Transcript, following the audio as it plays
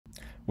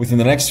Within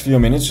the next few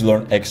minutes, you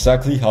learn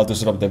exactly how to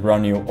set up the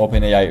brand new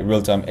OpenAI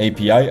Real-time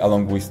API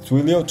along with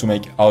Twilio to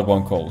make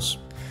outbound calls.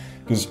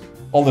 Because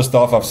all the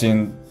stuff I've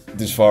seen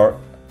this far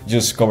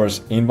just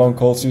covers inbound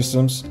call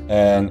systems,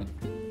 and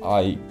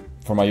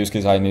for my use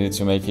case, I needed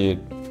to make it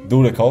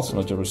do the calls,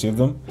 not just receive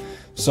them.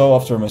 So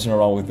after messing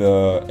around with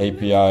the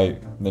API,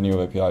 the new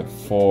API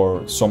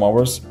for some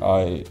hours,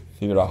 I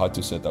figured out how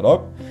to set that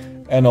up,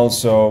 and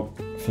also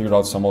figured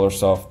out some other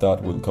stuff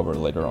that we'll cover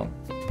later on.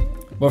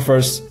 But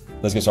first,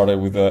 let's get started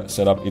with the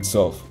setup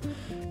itself.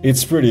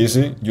 It's pretty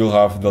easy. You'll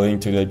have the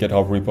link to the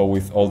GitHub repo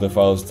with all the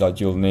files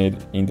that you'll need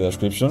in the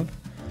description.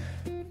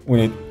 We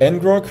need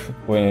ngrok,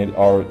 we need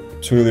our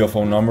Twilio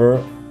phone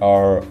number,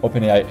 our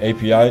OpenAI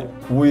API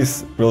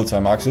with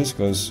real-time access,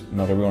 because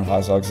not everyone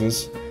has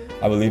access.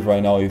 I believe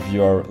right now if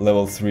you are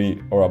level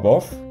 3 or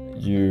above,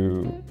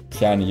 you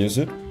can use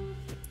it.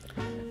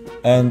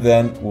 And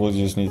then we'll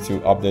just need to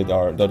update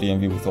our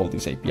 .env with all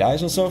these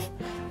APIs and stuff.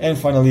 And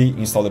finally,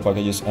 install the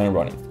packages and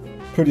run it.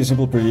 Pretty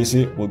simple, pretty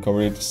easy. We'll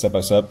cover it step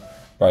by step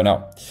right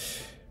now.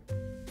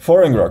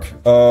 For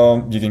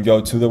ngrok, you can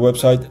go to the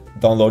website,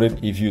 download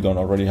it if you don't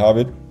already have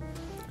it.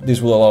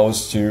 This will allow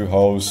us to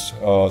host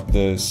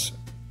this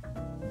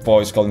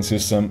voice calling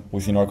system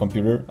within our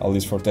computer, at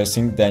least for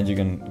testing. Then you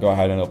can go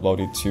ahead and upload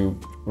it to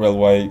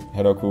Railway,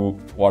 Heroku,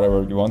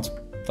 whatever you want,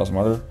 doesn't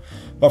matter.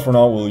 But for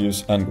now, we'll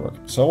use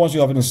ngrok. So once you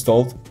have it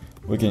installed,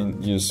 we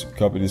can just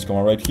copy this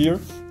command right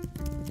here.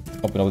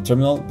 Open up the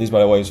terminal. This, by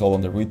the way, is all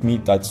on the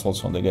README. That's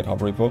also on the GitHub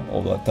repo,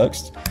 all that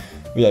text.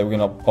 But yeah, we're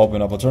gonna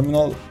open up a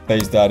terminal,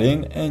 paste that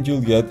in, and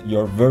you'll get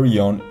your very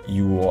own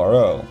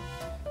URL,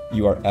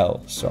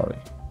 sorry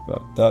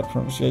about that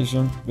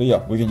pronunciation. But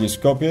yeah, we can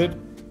just copy it,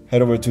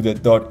 head over to the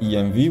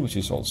 .env, which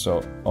is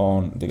also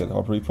on the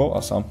GitHub repo,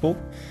 a sample.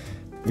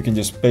 We can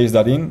just paste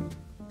that in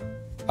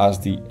as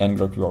the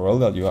ngrok URL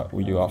that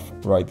you have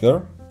right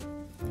there.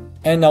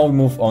 And now we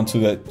move on to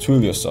the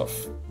Twilio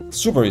stuff.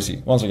 Super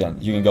easy. Once again,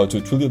 you can go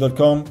to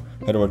twilio.com,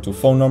 head over to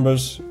phone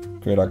numbers,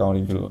 create an account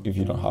if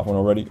you don't have one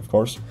already, of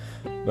course.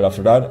 But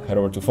after that, head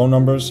over to phone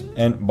numbers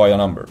and buy a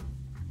number.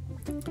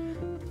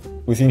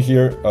 Within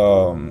here,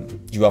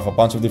 you have a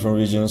bunch of different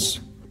regions.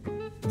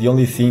 The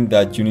only thing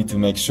that you need to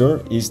make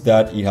sure is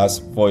that it has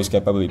voice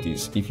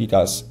capabilities. If it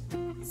has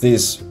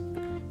this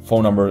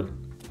phone number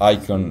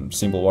icon,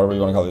 symbol, whatever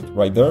you want to call it,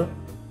 right there,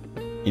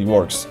 it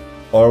works.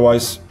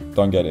 Otherwise,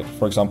 don't get it.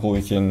 For example,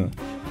 we can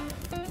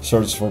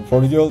search for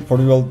Portugal.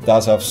 Portugal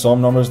does have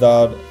some numbers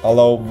that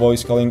allow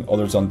voice calling,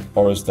 others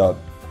that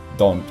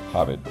don't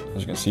have it.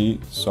 As you can see,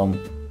 some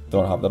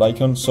don't have that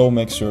icon, so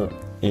make sure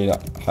it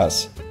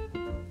has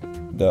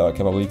the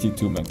capability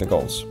to make the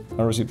calls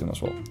and receive them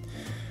as well.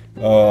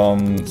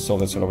 So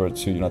let's head over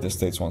to United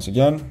States once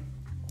again.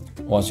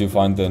 Once you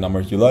find the number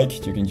you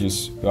like, you can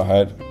just go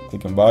ahead,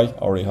 click on buy. I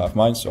already have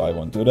mine, so I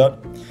won't do that.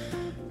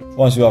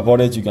 Once you have bought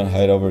it, you can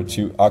head over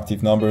to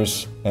active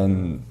numbers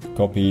and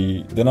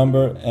copy the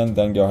number, and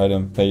then go ahead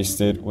and paste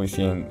it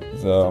within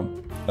the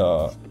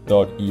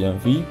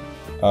 .env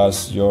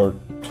as your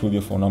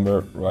Twilio phone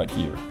number right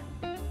here.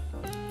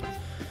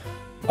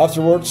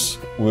 Afterwards,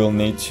 we'll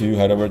need to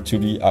head over to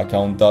the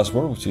account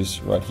dashboard, which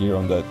is right here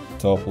on the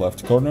top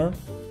left corner.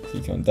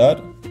 Click on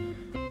that,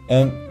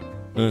 and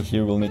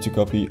here we'll need to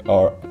copy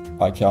our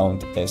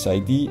account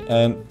SID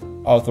and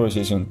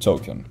authorization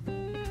token.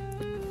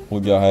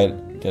 We'll go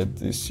ahead, get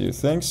these two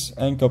things,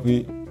 and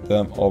copy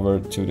them over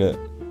to the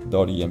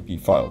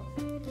 .env file.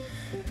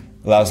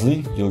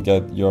 Lastly, you'll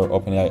get your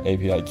OpenAI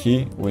API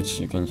key, which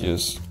you can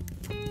just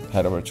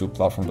head over to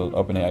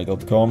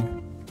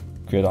platform.openai.com,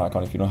 create an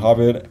account if you don't have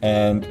it,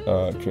 and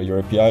create your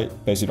API,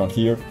 paste it on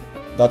here.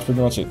 That's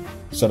pretty much it.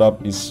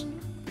 Setup is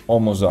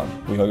almost done.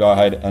 We can go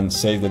ahead and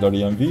save the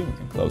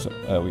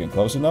 .env. We can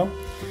close it now.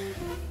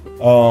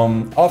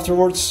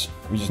 Afterwards,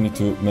 we just need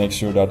to make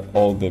sure that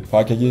all the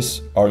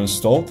packages are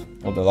installed,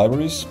 all the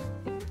libraries.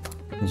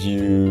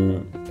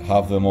 You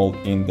have them all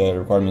in the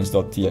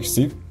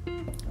requirements.txt.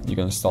 You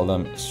can install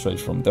them straight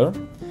from there.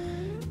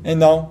 And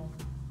now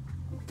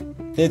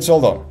it's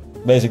all done.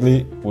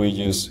 Basically, we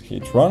just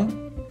hit run.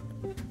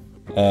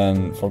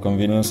 And for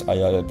convenience, I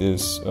added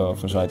this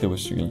functionality,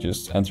 which you can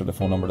just enter the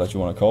phone number that you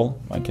want to call.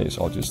 In my case,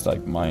 I'll just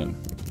type mine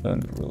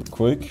in real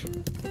quick.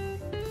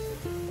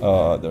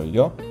 There you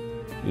go.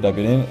 You type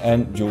it in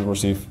and you'll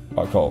receive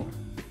a call.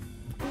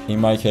 In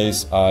my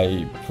case,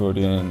 I put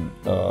in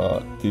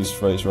this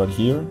phrase right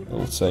here.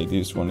 It'll say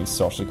this one is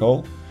starts the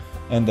call,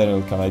 and then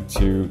it'll connect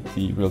to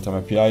the real-time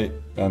API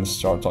and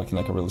start talking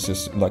like a real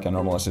assistant, like a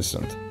normal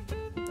assistant.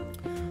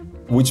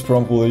 Which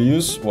prompt will you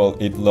use? Well,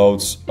 it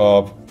loads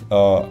up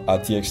a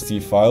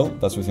TXT file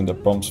that's within the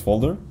prompts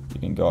folder.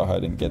 You can go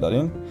ahead and get that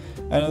in,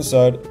 and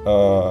inside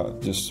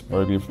just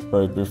very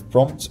brief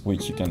prompts,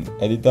 which you can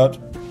edit that.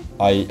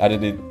 I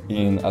added it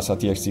in as a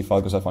TXT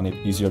file because I found it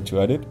easier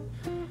to edit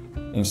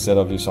instead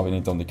of just having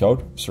it on the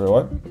code straight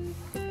away.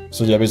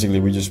 So yeah,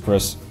 basically we just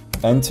press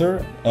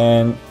enter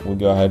and we'll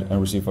go ahead and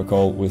receive a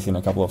call within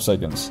a couple of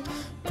seconds.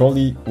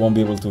 Probably won't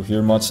be able to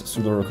hear much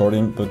through the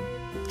recording, but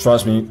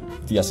trust me,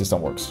 the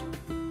assistant works.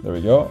 There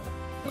we go.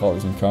 Call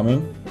is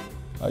incoming.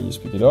 I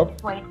just pick it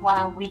up. Wait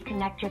while we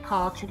connect your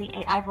call to the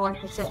AI voice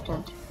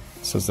assistant.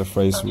 Says the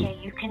phrase. Okay,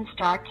 you can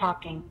start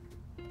talking.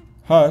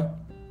 Hi.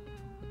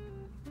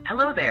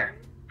 Hello there.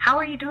 How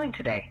are you doing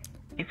today?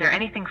 Is there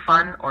anything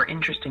fun or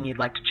interesting you'd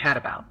like to chat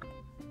about?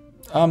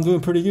 I'm doing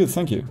pretty good,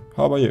 thank you.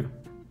 How about you?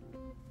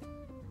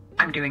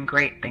 I'm doing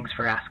great, thanks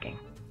for asking.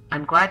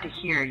 I'm glad to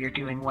hear you're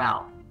doing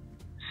well.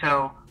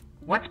 So,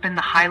 what's been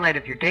the highlight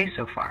of your day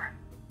so far?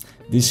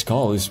 This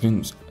call has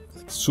been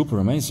super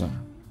amazing.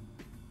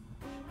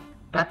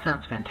 That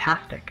sounds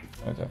fantastic.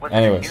 Okay. Was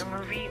Anyways, it a new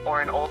movie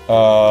or an old?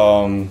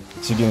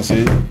 as you can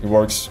see, it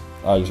works.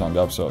 I just hung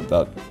up, so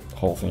that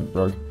whole thing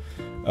broke.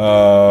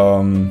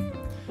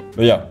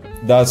 But yeah,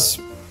 that's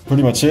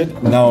pretty much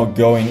it. Now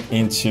going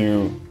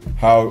into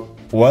how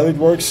well it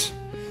works.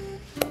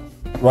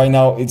 Right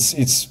now,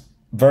 it's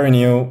very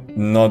new,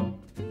 not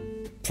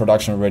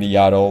production ready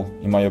at all,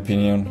 in my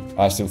opinion.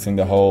 I still think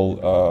the whole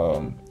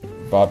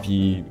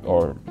BAPI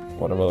or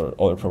whatever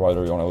other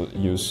provider you want to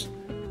use,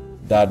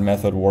 that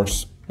method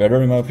works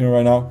better in my opinion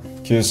right now,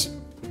 because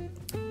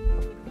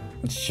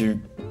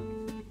you,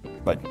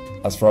 like,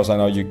 as far as I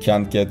know, you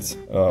can't get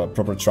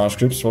proper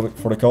transcripts for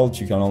the call.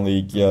 You can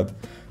only get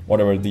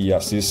whatever the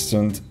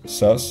assistant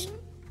says.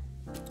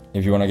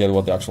 If you want to get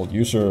what the actual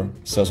user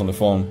says on the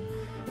phone,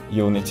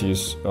 you'll need to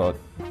use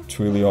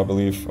Twilio, I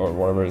believe, or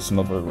whatever. It's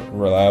not very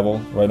reliable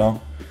right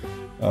now,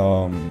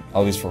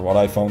 at least for what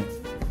I found.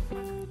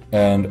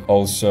 And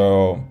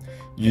also,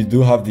 you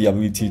do have the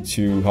ability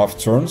to have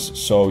turns,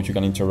 so you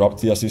can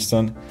interrupt the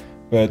assistant,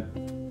 but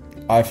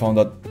I found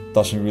that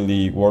doesn't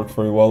really work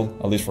very well,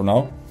 at least for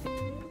now.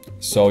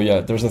 So yeah,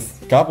 there's a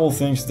couple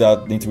things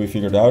that need to be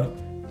figured out.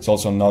 It's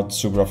also not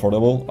super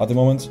affordable at the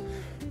moment,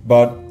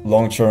 but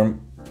long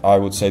term, I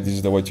would say this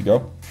is the way to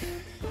go.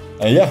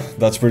 And yeah,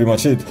 that's pretty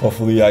much it.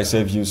 Hopefully I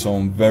saved you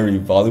some very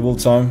valuable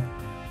time.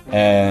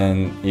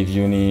 And if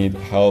you need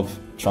help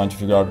trying to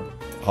figure out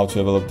how to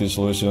develop these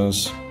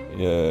solutions,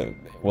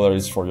 whether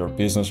it's for your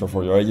business or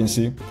for your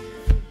agency,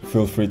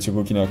 feel free to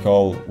book in a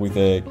call with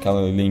the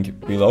calendar link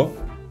below.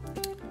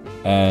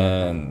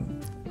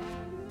 And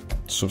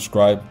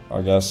subscribe,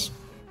 I guess.